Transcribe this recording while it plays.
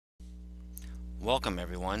Welcome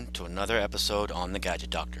everyone to another episode on The Gadget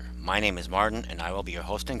Doctor. My name is Martin and I will be your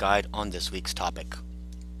host and guide on this week's topic.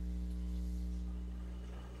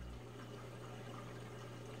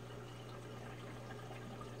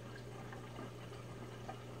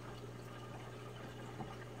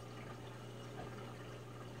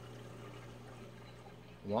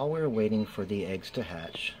 While we're waiting for the eggs to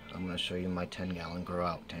hatch, I'm going to show you my 10-gallon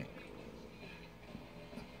grow-out tank.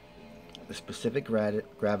 The specific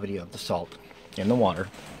gravity of the salt in the water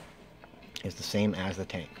is the same as the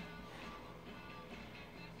tank.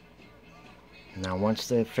 Now once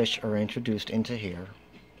the fish are introduced into here,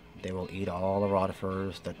 they will eat all the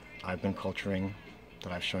rotifers that I've been culturing,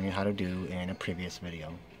 that I've shown you how to do in a previous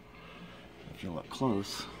video. If you look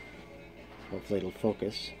close, hopefully it'll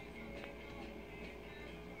focus.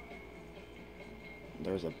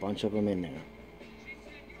 There's a bunch of them in there.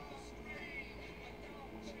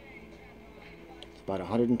 It's about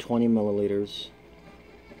 120 milliliters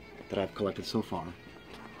that I've collected so far.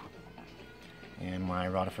 And my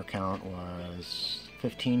rotifer count was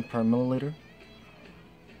 15 per milliliter.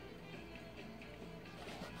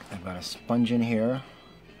 I've got a sponge in here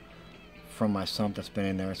from my sump that's been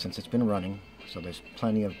in there since it's been running. So there's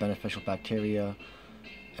plenty of beneficial bacteria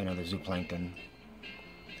and other zooplankton.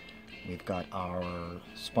 We've got our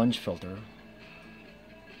sponge filter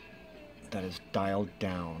that is dialed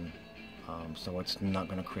down, so it's not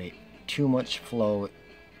going to create too much flow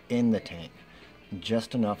in the tank,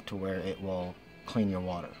 just enough to where it will clean your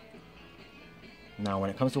water. Now when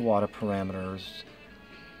it comes to water parameters,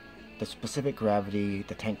 the specific gravity,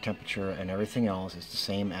 the tank temperature, and everything else is the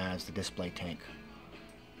same as the display tank.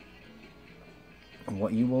 And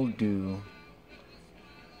what you will do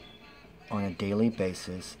on a daily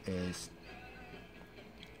basis is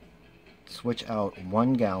switch out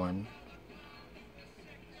 1 gallon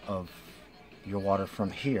of your water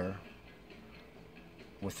from here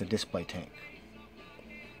with the display tank.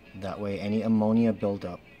 That way any ammonia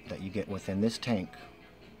buildup that you get within this tank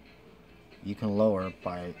you can lower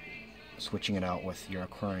by switching it out with your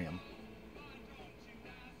aquarium.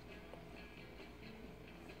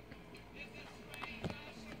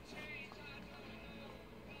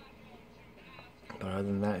 But other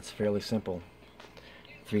than that, it's fairly simple.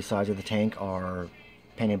 3 sides of the tank are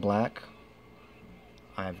painted black.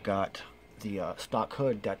 I've got the stock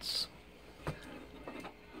hood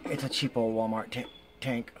it's a cheap old Walmart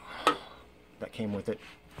tank that came with it.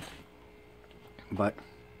 But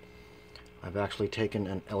I've actually taken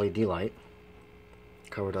an LED light,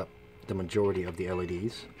 covered up the majority of the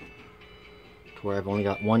LEDs, to where I've only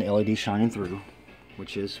got one LED shining through,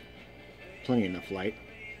 which is plenty enough light.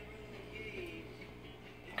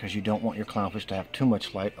 Because you don't want your clownfish to have too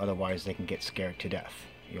much light, otherwise they can get scared to death.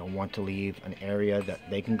 You'll want to leave an area that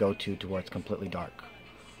they can go to where it's completely dark.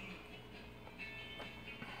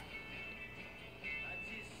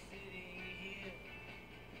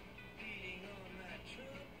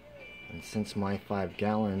 And since my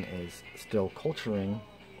 5-gallon is still culturing,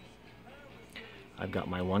 I've got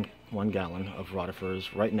my one gallon of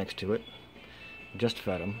rotifers right next to it. Just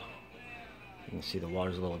fed them. You can see the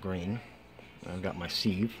water's a little green. I've got my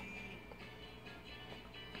sieve.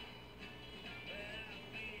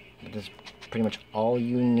 But that's pretty much all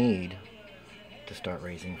you need to start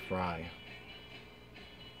raising fry.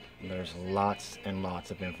 There's lots and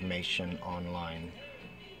lots of information online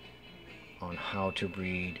on how to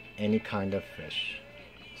breed any kind of fish.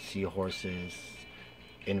 Seahorses,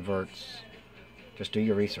 inverts. Just do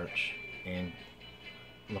your research and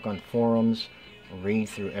look on forums, read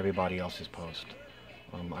through everybody else's post.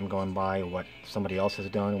 I'm going by what somebody else has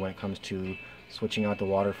done when it comes to switching out the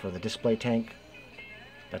water for the display tank.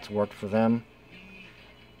 That's worked for them.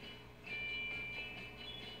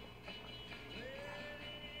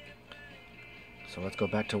 So let's go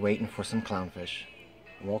back to waiting for some clownfish.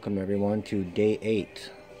 Welcome everyone to day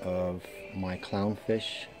 8 of my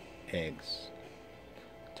clownfish eggs.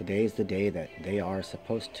 Today is the day that they are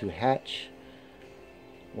supposed to hatch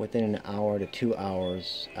within an hour to 2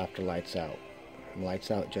 hours after lights out.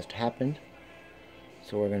 Lights out just happened,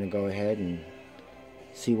 so we're going to go ahead and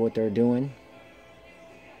see what they're doing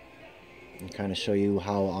and kind of show you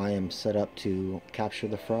how I am set up to capture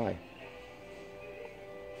the fry.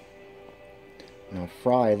 Now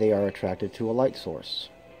fry, they are attracted to a light source.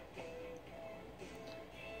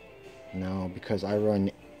 Now because I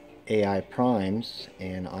run AI primes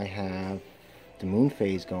and I have the moon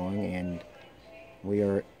phase going and we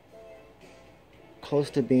are close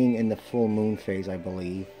to being in the full moon phase, I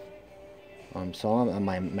believe. So I'm at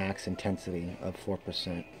my max intensity of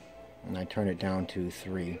 4%, and I turn it down to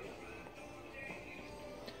 3.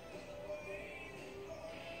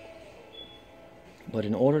 But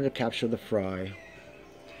in order to capture the fry,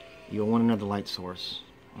 you'll want another light source.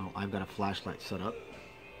 Well, I've got a flashlight set up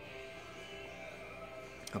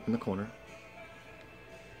in the corner.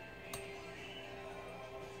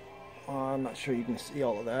 I'm not sure you can see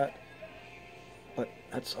all of that, but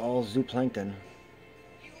that's all zooplankton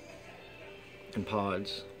and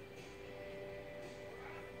pods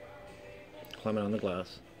climbing on the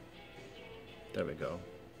glass. There we go.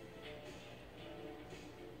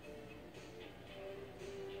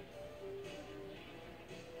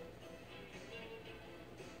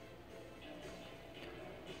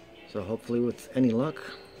 So hopefully with any luck,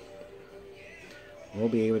 we'll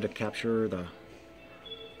be able to capture the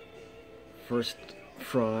first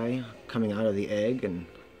fry coming out of the egg and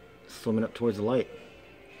swimming up towards the light.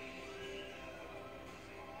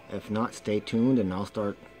 If not, stay tuned and I'll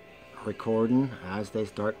start recording as they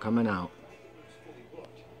start coming out.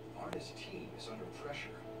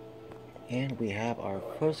 And we have our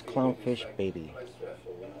first clownfish baby.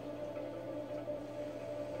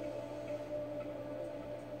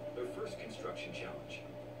 Their first construction challenge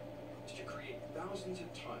is to create thousands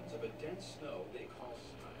of tons of a dense snow they call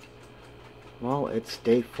snow. Well, it's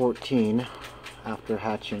day 14 after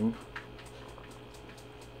hatching.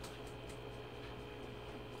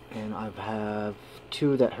 And I have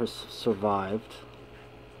 2 that have survived.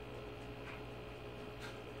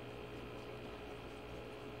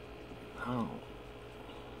 Oh.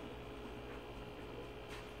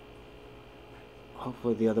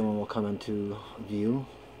 Hopefully the other one will come into view.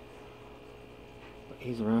 But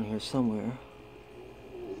he's around here somewhere.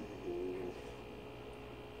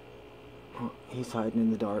 Oh, he's hiding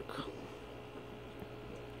in the dark.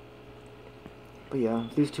 But yeah,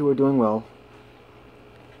 these 2 are doing well.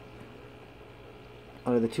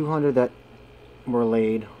 Out of the 200 that were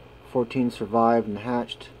laid, 14 survived and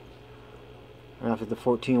hatched. And after the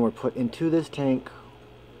 14 were put into this tank,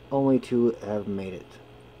 only 2 have made it.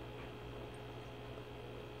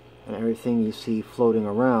 And everything you see floating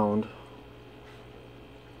around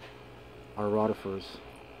are rotifers.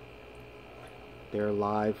 They're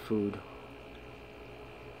live food.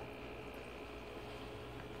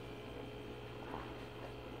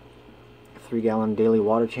 Three-gallon daily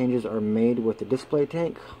water changes are made with the display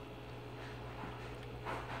tank.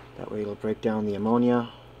 That way it'll break down the ammonia.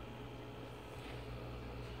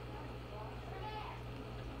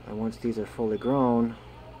 And once these are fully grown,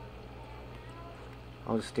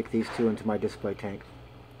 I'll just stick these 2 into my display tank.